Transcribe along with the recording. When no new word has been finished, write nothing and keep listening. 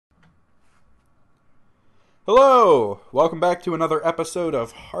Hello! Welcome back to another episode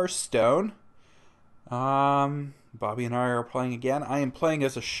of Hearthstone. Bobby and I are playing again. I am playing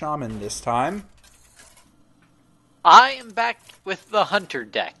as a shaman this time. I am back with the hunter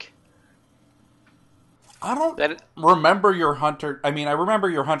deck. I don't That remember your hunter... I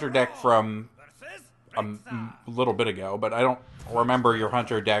remember your hunter deck from a little bit ago, but I don't remember your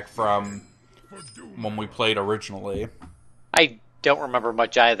hunter deck from when we played originally. I don't remember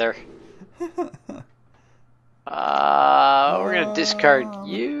much either. We're gonna discard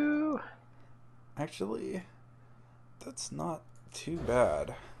you. Actually, that's not too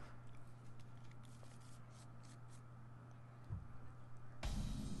bad.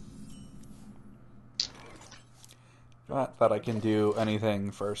 Not that I can do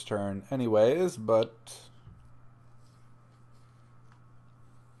anything first turn anyways, but...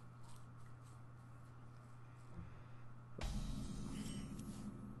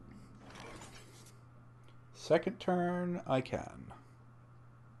 Second turn, I can.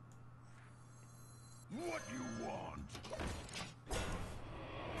 What you want?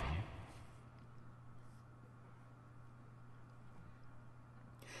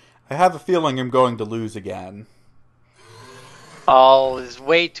 I have a feeling I'm going to lose again. Oh, it's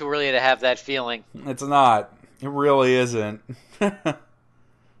way too early to have that feeling. It's not. It really isn't.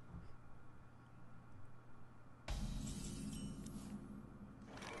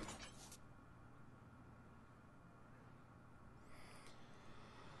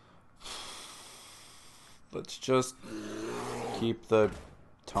 Let's just keep the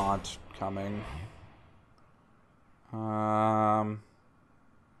taunt coming. Time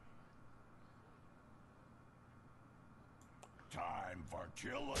for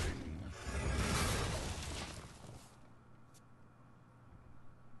killing.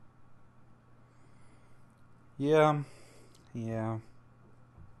 Yeah.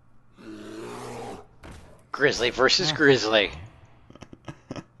 Grizzly versus Grizzly.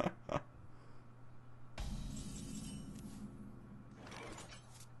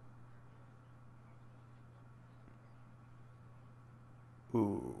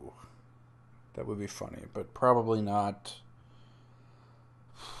 Ooh. That would be funny, but probably not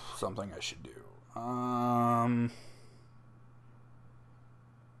something I should do.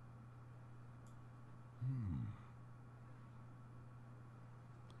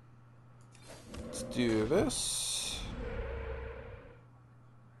 Let's do this.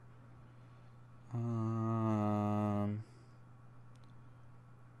 And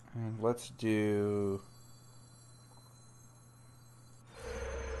let's do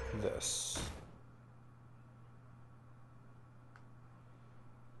this.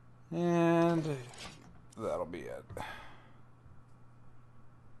 And that'll be it.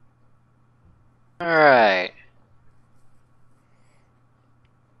 Alright.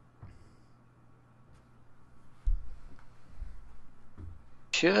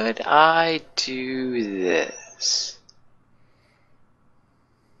 Should I do this?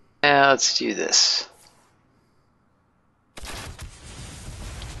 Yeah, let's do this.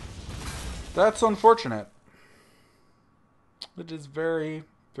 That's unfortunate. It is very,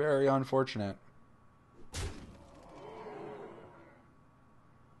 very unfortunate.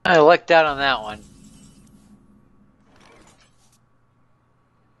 I lucked out on that one.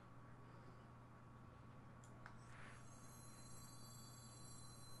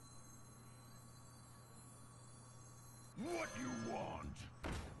 What you want?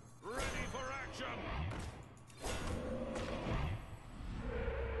 Ready for action.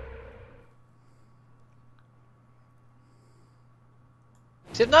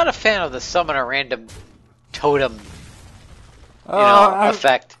 See, I'm not a fan of the summon a random totem,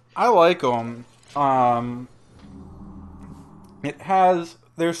 effect. I like them.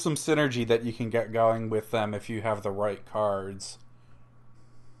 There's some synergy that you can get going with them if you have the right cards.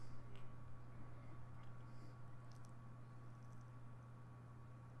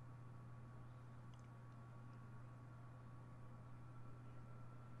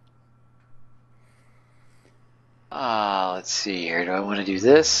 Let's see here. Do I want to do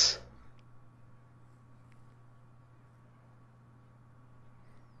this?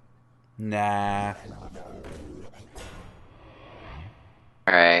 Nah.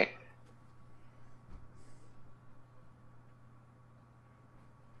 Alright.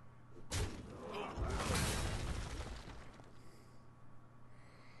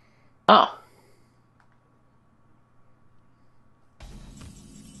 Oh.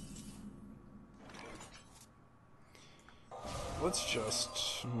 Let's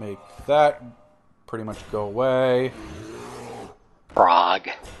just make that pretty much go away. Frog.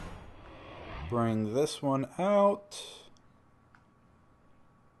 Bring this one out.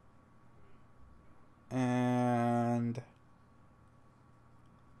 And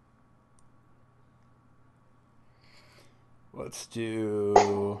Let's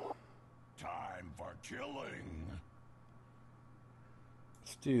do... Time for killing.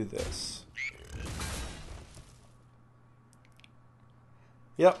 Let's do this.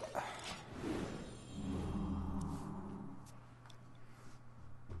 Yep.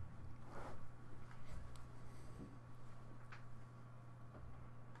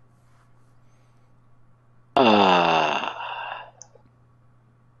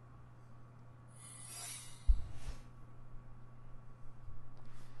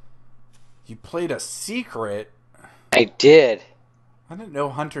 You played a secret? I did. I didn't know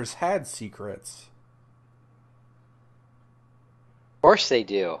hunters had secrets. Of course they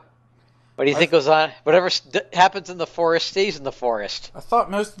do. What do you think goes on? Whatever happens in the forest stays in the forest. I thought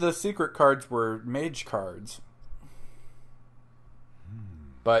most of the secret cards were mage cards.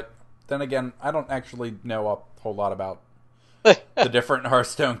 But then again, I don't actually know a whole lot about the different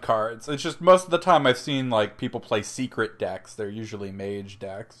Hearthstone cards. It's just most of the time I've seen like people play secret decks. They're usually mage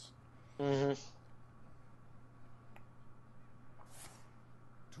decks. Mm-hmm.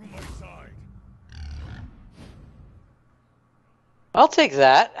 To my side. I'll take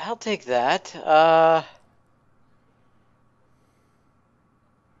that. I'll take that.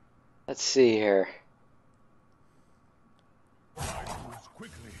 Let's see here.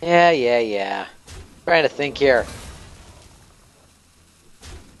 Yeah. Trying to think here.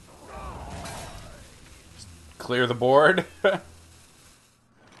 Clear the board.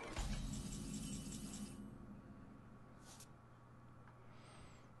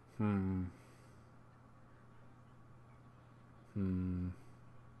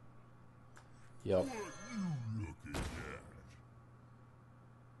 Yep.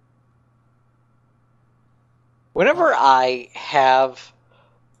 Whenever I have,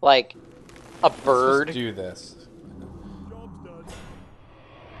 like, a bird... Let's just do this.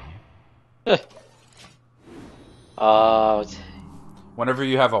 Whenever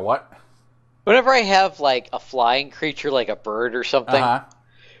you have a what? Whenever I have, like, a flying creature, like a bird or something,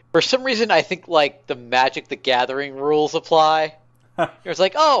 for some reason I think, like, the Magic the Gathering rules apply. It's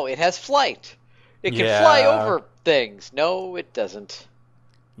like, oh, it has flight. It can fly over things. No, it doesn't.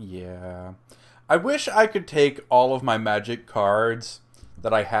 Yeah. I wish I could take all of my Magic cards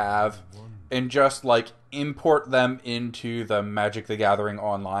that I have and just, like, import them into the Magic the Gathering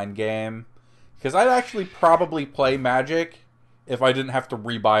online game. Because I'd actually probably play Magic if I didn't have to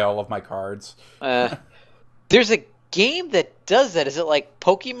rebuy all of my cards. There's a game that does that. Is it like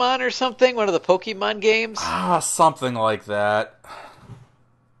Pokemon or something? One of the Pokemon games? Something like that.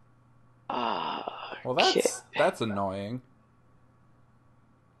 Well, Okay. that's annoying.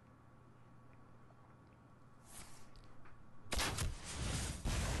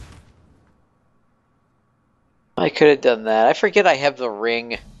 I could have done that. I forget I have the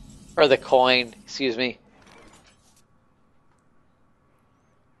ring. Or the coin, excuse me.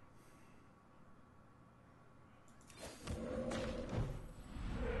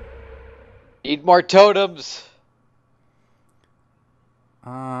 Need more totems.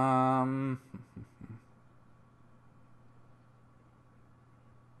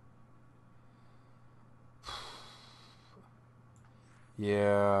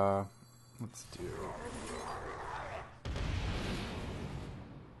 Yeah. Let's do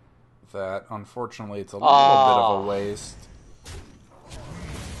that. Unfortunately, it's a little bit of a waste.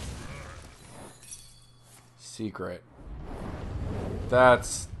 Secret.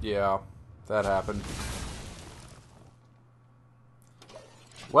 Yeah, that happened.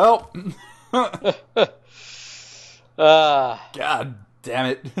 Well. God damn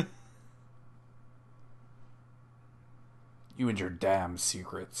it. You and your damn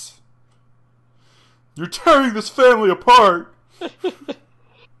secrets. You're tearing this family apart.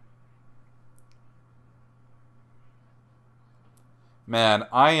 Man,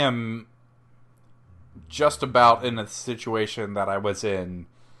 I am just about in a situation that I was in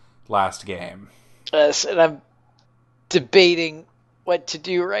last game. Yes, and I'm debating what to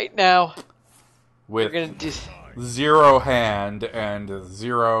do right now. With We're gonna do... 0 hand and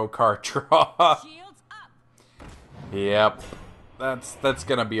 0 card draw. Yep. That's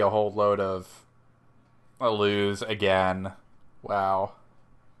gonna be a whole load of a lose again. Wow.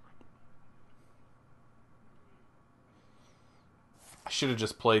 I should have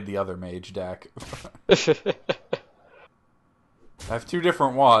just played the other mage deck. I have 2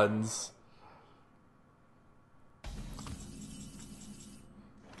 different ones.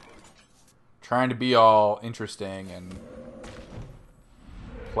 Trying to be all interesting and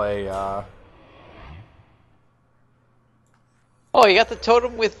play, Oh, you got the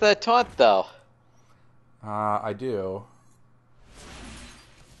totem with taunt, though. I do.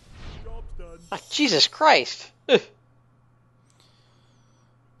 Oh, Jesus Christ.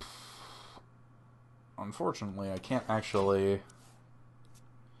 unfortunately, I can't actually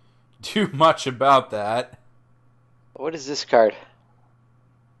do much about that. What is this card?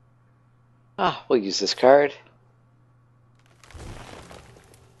 Ah, we'll use this card.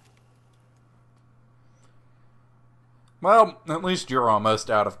 Well, at least you're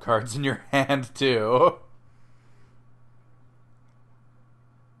almost out of cards in your hand, too.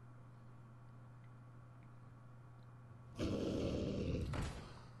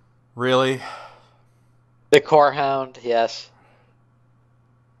 Really? The Core Hound, yes.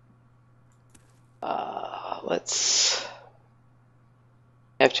 Let's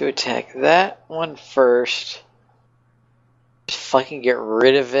have to attack that one first. Just fucking get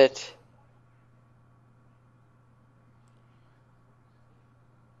rid of it.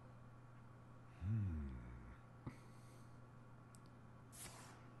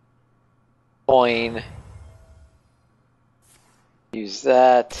 Coin. Use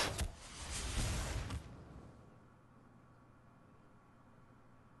that.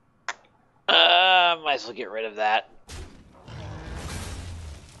 Might as well get rid of that.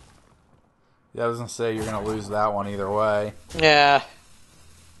 Yeah, I was gonna say you're gonna lose that one either way. Yeah.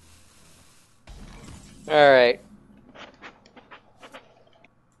 Alright.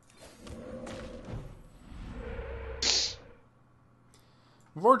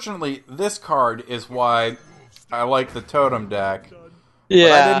 Unfortunately, this card is why I like the Totem deck. Yeah.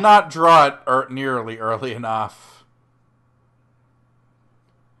 But I did not draw it nearly early enough.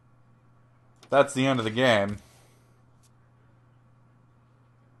 That's the end of the game.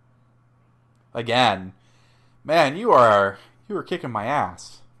 Again. Man, you were kicking my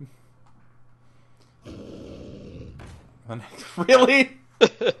ass. Really?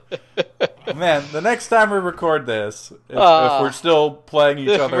 Man, the next time we record this, if we're still playing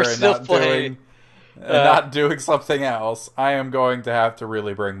each other and not doing something else, I am going to have to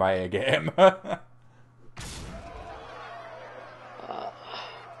really bring my A game.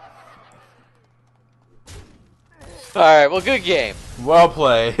 All right, well, good game. Well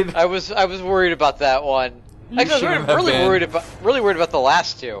played. I was worried about that one. Actually, I was really worried about the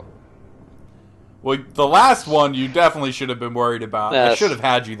last two. Well, the last one you definitely should have been worried about. Yes. I should have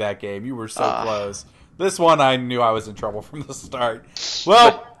had you that game. You were so close. This one I knew I was in trouble from the start.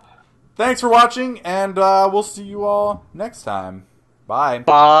 Well, thanks for watching, and we'll see you all next time. Bye.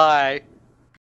 Bye.